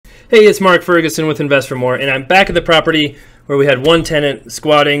Hey, it's Mark Ferguson with Invest for More, and I'm back at the property where we had one tenant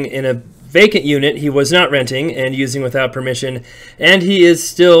squatting in a vacant unit he was not renting and using without permission, and he is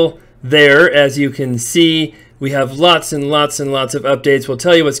still there. As you can see, we have lots and lots and lots of updates. We'll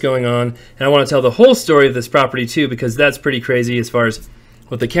tell you what's going on, and I want to tell the whole story of this property too, because that's pretty crazy as far as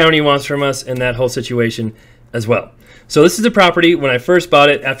what the county wants from us and that whole situation as well. So this is the property when I first bought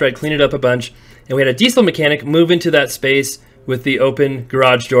it after I'd cleaned it up a bunch, and we had a diesel mechanic move into that space with the open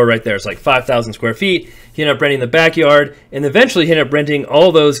garage door right there. It's like 5,000 square feet. He ended up renting the backyard, and eventually he ended up renting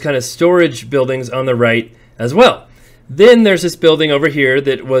all those kind of storage buildings on the right as well. Then there's this building over here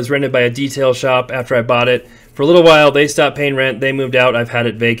that was rented by a detail shop after I bought it. For a little while, they stopped paying rent. They moved out. I've had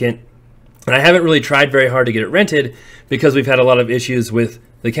it vacant. And I haven't really tried very hard to get it rented because we've had a lot of issues with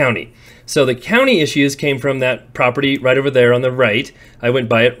the county. So the county issues came from that property right over there on the right. I went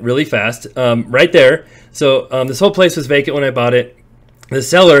by it really fast, right there. So this whole place was vacant when I bought it. The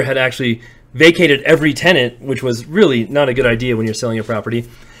seller had actually vacated every tenant, which was really not a good idea when you're selling a property.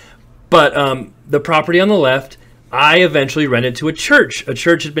 But the property on the left, I eventually rented to a church. A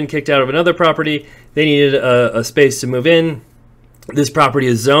church had been kicked out of another property. They needed a space to move in. This property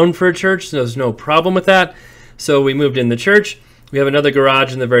is zoned for a church, so there's no problem with that. So we moved in the church. We have another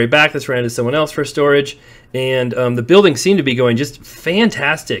garage in the very back that's rented to someone else for storage. And the building seemed to be going just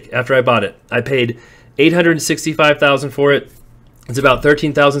fantastic after I bought it. I paid $865,000 for it. It's about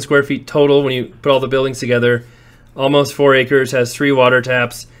 13,000 square feet total when you put all the buildings together. Almost 4 acres, has 3 water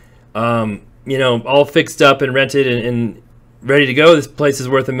taps. You know, all fixed up and rented and ready to go. This place is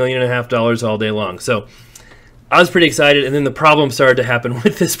worth $1.5 million all day long. So I was pretty excited, and then the problem started to happen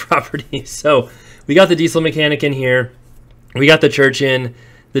with this property. So we got the diesel mechanic in here. We got the church in,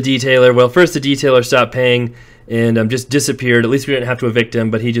 the detailer. Well, first the detailer stopped paying and just disappeared. At least we didn't have to evict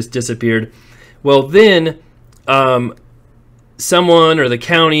him, but he just disappeared. Well, then someone or the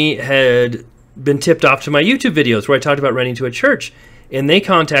county had been tipped off to my YouTube videos where I talked about renting to a church. And they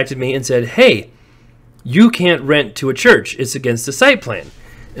contacted me and said, hey, you can't rent to a church. It's against the site plan.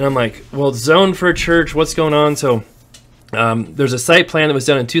 And I'm like, well, it's zoned for a church. What's going on? So there's a site plan that was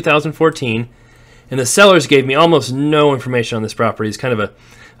done in 2014. And the sellers gave me almost no information on this property. It's kind of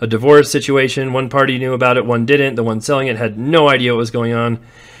a divorce situation. One party knew about it, one didn't. The one selling it had no idea what was going on.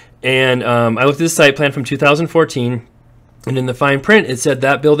 And I looked at the site plan from 2014, and in the fine print, it said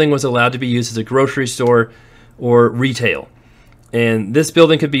that building was allowed to be used as a grocery store or retail. And this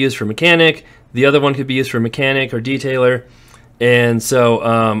building could be used for mechanic. The other one could be used for mechanic or detailer. And so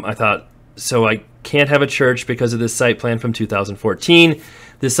I thought, so I can't have a church because of this site plan from 2014.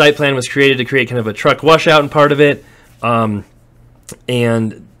 This site plan was created to create kind of a truck washout in part of it, and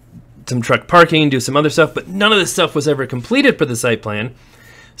some truck parking, do some other stuff, but none of this stuff was ever completed for the site plan.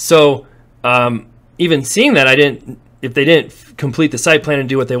 So even seeing that, if they didn't complete the site plan and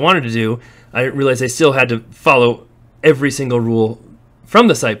do what they wanted to do, I realized they still had to follow every single rule from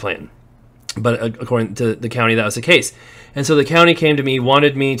the site plan. But according to the county, that was the case. And so the county came to me,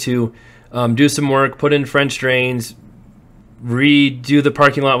 wanted me to do some work, put in French drains, redo the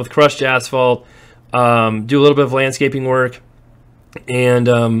parking lot with crushed asphalt, do a little bit of landscaping work,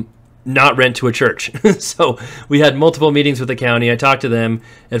 and not rent to a church. So we had multiple meetings with the county. I talked to them.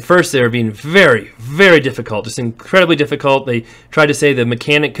 At first, they were being very, very difficult, just incredibly difficult. They tried to say the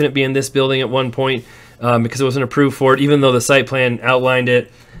mechanic couldn't be in this building at one point because it wasn't approved for it, even though the site plan outlined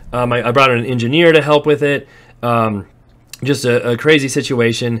it. I brought in an engineer to help with it. Just a crazy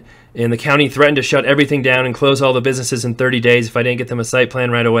situation. And the county threatened to shut everything down and close all the businesses in 30 days if I didn't get them a site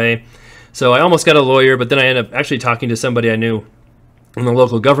plan right away. So I almost got a lawyer, but then I ended up actually talking to somebody I knew in the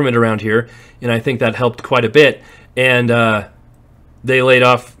local government around here, and I think that helped quite a bit. And they laid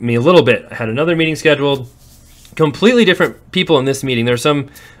off me a little bit. I had another meeting scheduled. Completely different people in this meeting. There were some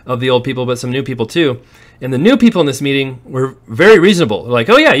of the old people, but some new people too. And the new people in this meeting were very reasonable. They're like,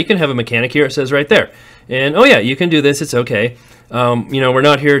 oh yeah, you can have a mechanic here. It says right there. And oh yeah, you can do this. It's okay. You know, we're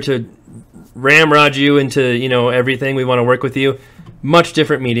not here to ramrod you into, you know, everything. We want to work with you. Much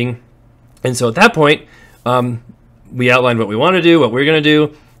different meeting. And so at that point, we outlined what we want to do, what we're going to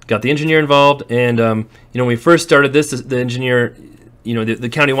do, got the engineer involved. And, you know, when we first started this, the engineer, you know, the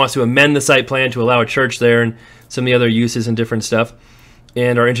county wants to amend the site plan to allow a church there and some of the other uses and different stuff.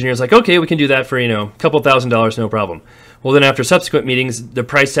 And our engineer's like, okay, we can do that for, you know, a couple $1,000s, no problem. Well, then after subsequent meetings, the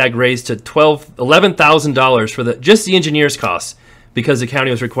price tag raised to $11,000 for just the engineer's costs because the county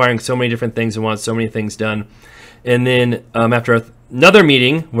was requiring so many different things and wanted so many things done. And then after another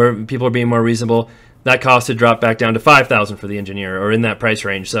meeting where people are being more reasonable, that cost had dropped back down to $5,000 for the engineer, or in that price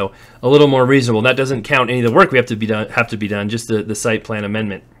range. So a little more reasonable. That doesn't count any of the work we have to be done, just the site plan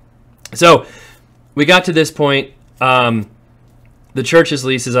amendment. So we got to this point. the church's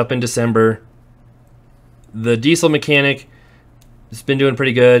lease is up in December. The diesel mechanic has been doing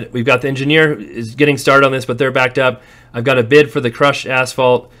pretty good. We've got the engineer is getting started on this, but they're backed up. I've got a bid for the crushed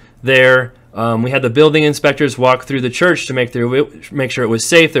asphalt there. We had the building inspectors walk through the church to make sure it was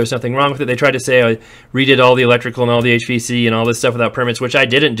safe. There was nothing wrong with it. They tried to say I redid all the electrical and all the HVAC and all this stuff without permits, which I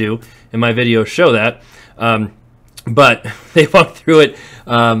didn't do, and my videos show that. But they walked through it.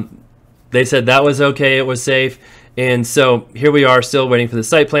 They said that was okay, it was safe. And so here we are still waiting for the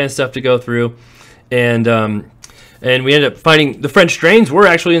site plan stuff to go through. And we ended up finding the French drains were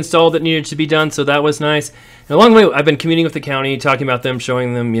actually installed that needed to be done, so that was nice. And along the way, I've been communing with the county, talking about them,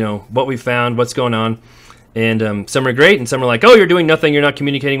 showing them, what we found, what's going on. And some are great, and some are like, oh, you're doing nothing, you're not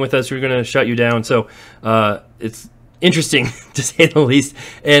communicating with us, we're going to shut you down. So it's interesting, to say the least.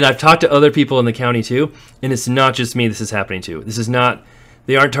 And I've talked to other people in the county, too, and it's not just me this is happening to. This is not,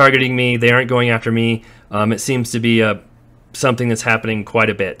 they aren't targeting me, they aren't going after me. It seems to be something that's happening quite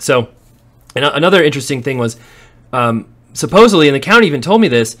a bit. So and another interesting thing was, supposedly, and the county even told me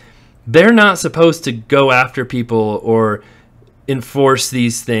this, they're not supposed to go after people or enforce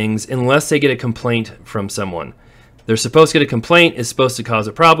these things unless they get a complaint from someone. They're supposed to get a complaint, is supposed to cause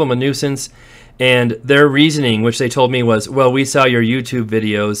a problem, a nuisance, and their reasoning, which they told me was, well, we saw your YouTube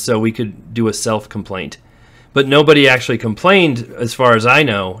videos, so we could do a self-complaint. But nobody actually complained, as far as I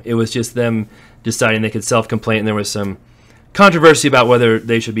know. It was just them deciding they could self-complaint, and there was some controversy about whether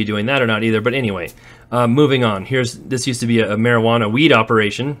they should be doing that or not either. But anyway, moving on. This used to be a marijuana weed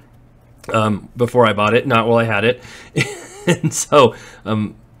operation before I bought it, not while I had it. And so,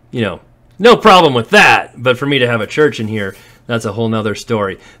 no problem with that. But for me to have a church in here, that's a whole nother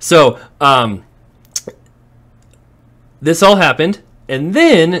story. So this all happened. And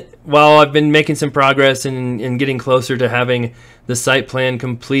then, while I've been making some progress and getting closer to having the site plan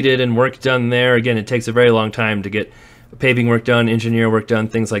completed and work done there, again, it takes a very long time to get paving work done, engineer work done,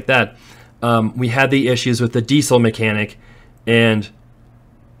 things like that. We had the issues with the diesel mechanic, and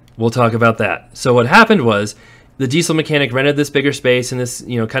we'll talk about that. So what happened was the diesel mechanic rented this bigger space in this,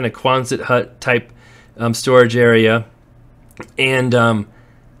 kind of Quonset hut type storage area, and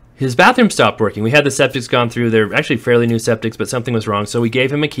his bathroom stopped working. We had the septics gone through. They're actually fairly new septics, but something was wrong. So we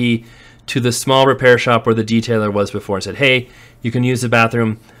gave him a key to the small repair shop where the detailer was before and said, hey, you can use the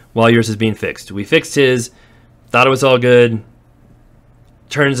bathroom while yours is being fixed. We fixed his, thought it was all good.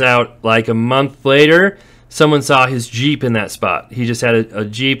 Turns out, like a month later, someone saw his Jeep in that spot. He just had a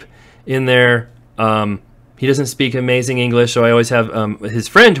Jeep in there. He doesn't speak amazing English, so I always have his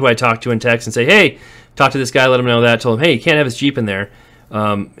friend who I talk to in text and say, hey, talk to this guy, let him know that. Told him, hey, you can't have his Jeep in there.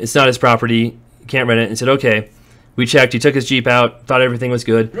 It's not his property. You can't rent it. And said, okay. We checked. He took his Jeep out, thought everything was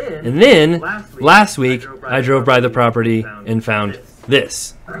good. And then, last week I drove by the property and found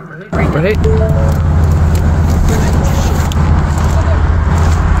this. Right?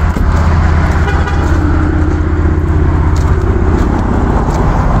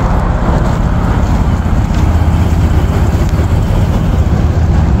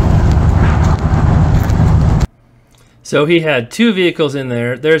 So he had two vehicles in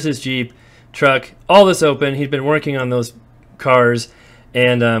there. There's his Jeep, truck, all this open. He'd been working on those cars.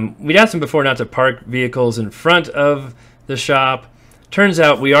 And we'd asked him before not to park vehicles in front of the shop. Turns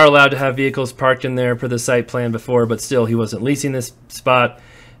out we are allowed to have vehicles parked in there per the site plan before, but still he wasn't leasing this spot.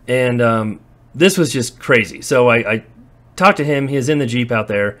 And this was just crazy. So I talked to him. He was in the Jeep out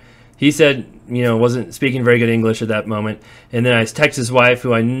there. He said, wasn't speaking very good English at that moment. And then I texted his wife,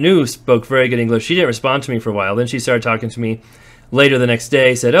 who I knew spoke very good English. She didn't respond to me for a while. Then she started talking to me later the next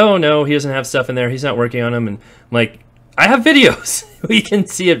day, said, oh, no, he doesn't have stuff in there. He's not working on them. And I'm like, I have videos. We can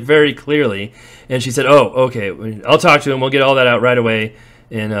see it very clearly. And she said, oh, okay, I'll talk to him. We'll get all that out right away.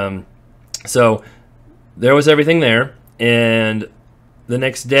 And so there was everything there. And the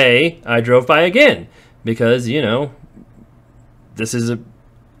next day, I drove by again because, this is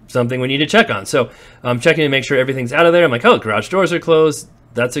something we need to check on. So I'm checking to make sure everything's out of there. I'm like, oh, garage doors are closed.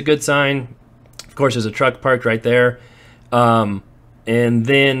 That's a good sign. Of course, there's a truck parked right there. And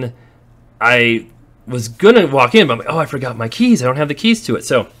then I was going to walk in, but I'm like, oh, I forgot my keys. I don't have the keys to it.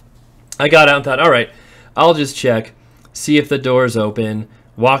 So I got out and thought, all right, I'll just check, see if the door's open,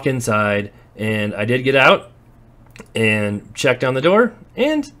 walk inside. And I did get out and checked on the door.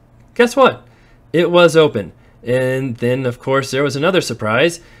 And guess what? It was open. And then, of course, there was another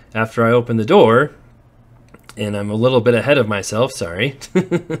surprise after I opened the door. And I'm a little bit ahead of myself, sorry.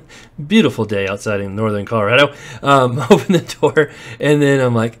 Beautiful day outside in northern Colorado. Open the door, and then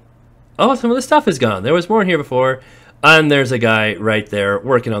I'm like, oh, some of the stuff is gone. There was more in here before. And there's a guy right there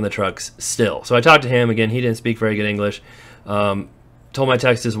working on the trucks still. So I talked to him. Again, he didn't speak very good English. Told my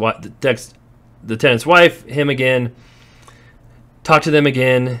text the tenant's wife, him again. talked to them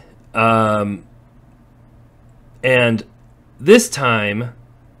again, and this time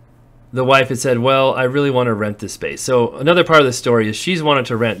the wife had said, well, I really want to rent this space. So another part of the story is she's wanted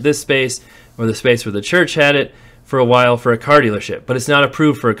to rent this space, or the space where the church had it, for a while for a car dealership, but it's not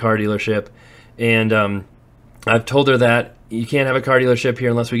approved for a car dealership. And I've told her that you can't have a car dealership here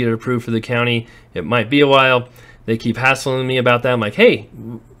unless we get it approved for the county. It might be a while. They keep hassling me about that. I'm like, hey,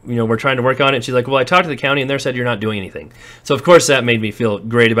 we're trying to work on it. She's like, well, I talked to the county and they said you're not doing anything. So of course that made me feel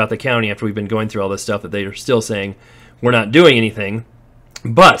great about the county after we've been going through all this stuff, that they are still saying we're not doing anything.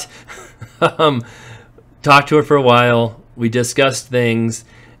 But talked to her for a while. We discussed things.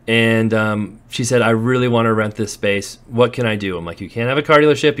 And she said, I really want to rent this space. What can I do? I'm like, you can't have a car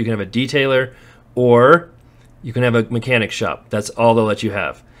dealership. You can have a detailer, or you can have a mechanic shop. That's all they'll let you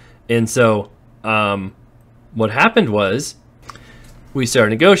have. And so what happened was we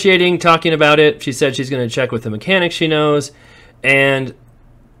started negotiating, talking about it. She said she's going to check with the mechanic she knows. And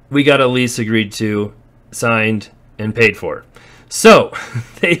we got a lease agreed to, signed, and paid for. So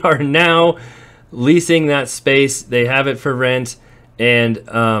they are now leasing that space. They have it for rent. And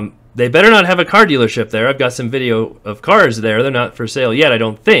they better not have a car dealership there. I've got some video of cars there. They're not for sale yet, I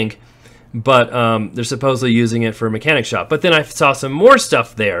don't think. But they're supposedly using it for a mechanic shop. But then I saw some more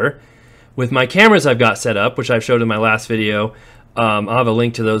stuff there with my cameras I've got set up, which I've showed in my last video. I'll have a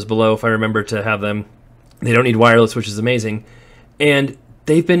link to those below if I remember to have them. They don't need wireless, which is amazing. And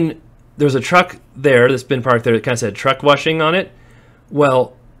there's a truck there that's been parked there that kind of said truck washing on it.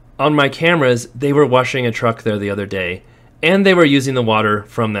 Well, on my cameras, they were washing a truck there the other day. And they were using the water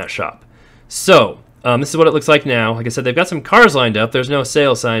from that shop. So this is what it looks like now. Like I said, they've got some cars lined up. There's no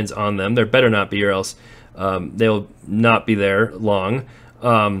sale signs on them. There better not be, or else they'll not be there long.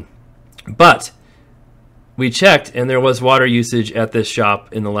 But we checked, and there was water usage at this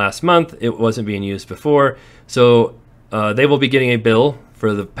shop in the last month. It wasn't being used before. So they will be getting a bill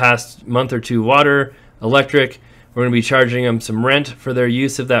for the past month or two, water, electric. We're going to be charging them some rent for their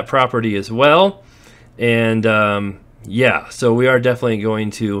use of that property as well. And yeah, so we are definitely going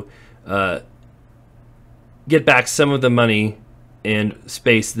to get back some of the money and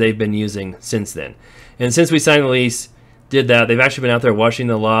space they've been using since then. And since we signed the lease, did that, they've actually been out there washing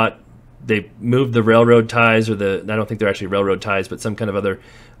the lot. They moved the railroad ties, or I don't think they're actually railroad ties, but some kind of other,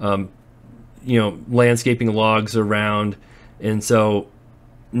 landscaping logs around. And so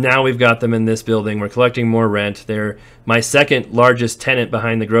now we've got them in this building. We're collecting more rent. They're my second largest tenant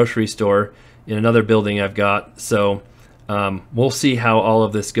behind the grocery store in another building I've got. So we'll see how all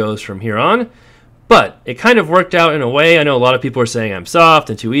of this goes from here on. But it kind of worked out in a way. I know a lot of people are saying I'm soft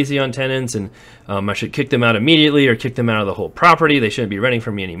and too easy on tenants, and I should kick them out immediately or kick them out of the whole property. They shouldn't be renting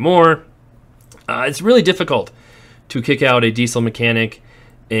from me anymore. It's really difficult to kick out a diesel mechanic,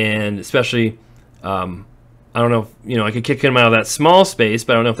 and especially, I don't know if, I could kick him out of that small space,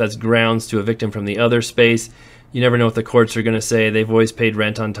 but I don't know if that's grounds to evict him from the other space. You never know what the courts are going to say. They've always paid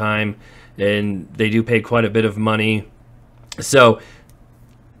rent on time, and they do pay quite a bit of money. So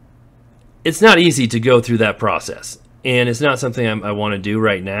it's not easy to go through that process, and it's not something I want to do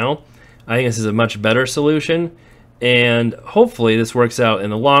right now. I think this is a much better solution, and hopefully this works out in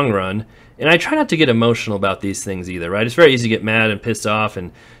the long run. And I try not to get emotional about these things either, right? It's very easy to get mad and pissed off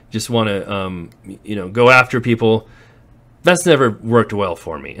and just want to, go after people. That's never worked well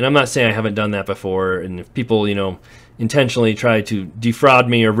for me. And I'm not saying I haven't done that before. And if people, intentionally try to defraud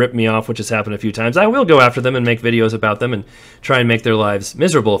me or rip me off, which has happened a few times, I will go after them and make videos about them and try and make their lives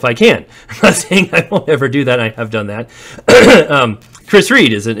miserable if I can. I'm not saying I won't ever do that. I have done that. Chris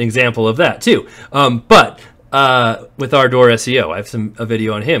Reed is an example of that too. But with our door SEO, I have a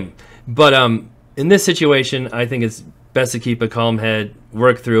video on him. But in this situation, I think it's best to keep a calm head,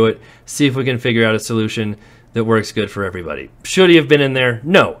 work through it, see if we can figure out a solution that works good for everybody. Should he have been in there?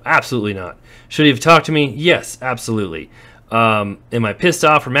 No, absolutely not. Should he have talked to me? Yes, absolutely. Am I pissed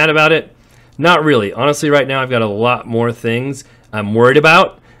off or mad about it? Not really. Honestly, right now I've got a lot more things I'm worried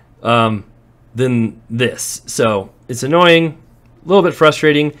about than this. So it's annoying, a little bit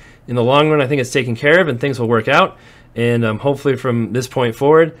frustrating. In the long run, I think it's taken care of and things will work out. And hopefully from this point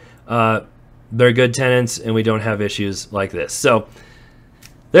forward, they're good tenants and we don't have issues like this. So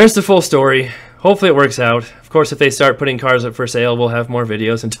there's the full story. Hopefully it works out. Of course, if they start putting cars up for sale, we'll have more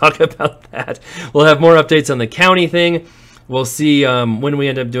videos and talk about that. We'll have more updates on the county thing. We'll see when we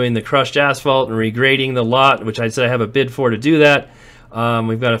end up doing the crushed asphalt and regrading the lot, which I said I have a bid for to do that.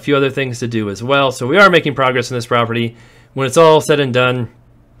 We've got a few other things to do as well. So we are making progress on this property. When it's all said and done,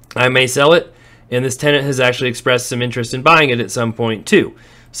 I may sell it. And this tenant has actually expressed some interest in buying it at some point too.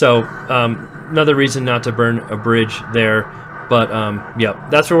 So another reason not to burn a bridge there. But yeah,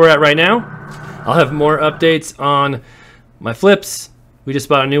 that's where we're at right now. I'll have more updates on My flips, we just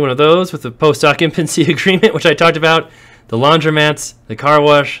bought a new one of those with the post-occupancy agreement, which I talked about. The laundromats, the car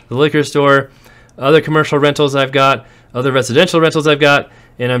wash, the liquor store, other commercial rentals I've got, other residential rentals I've got,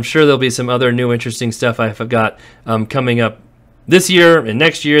 and I'm sure there'll be some other new interesting stuff I've got coming up this year and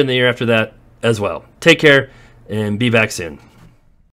next year and the year after that as well. Take care and be back soon.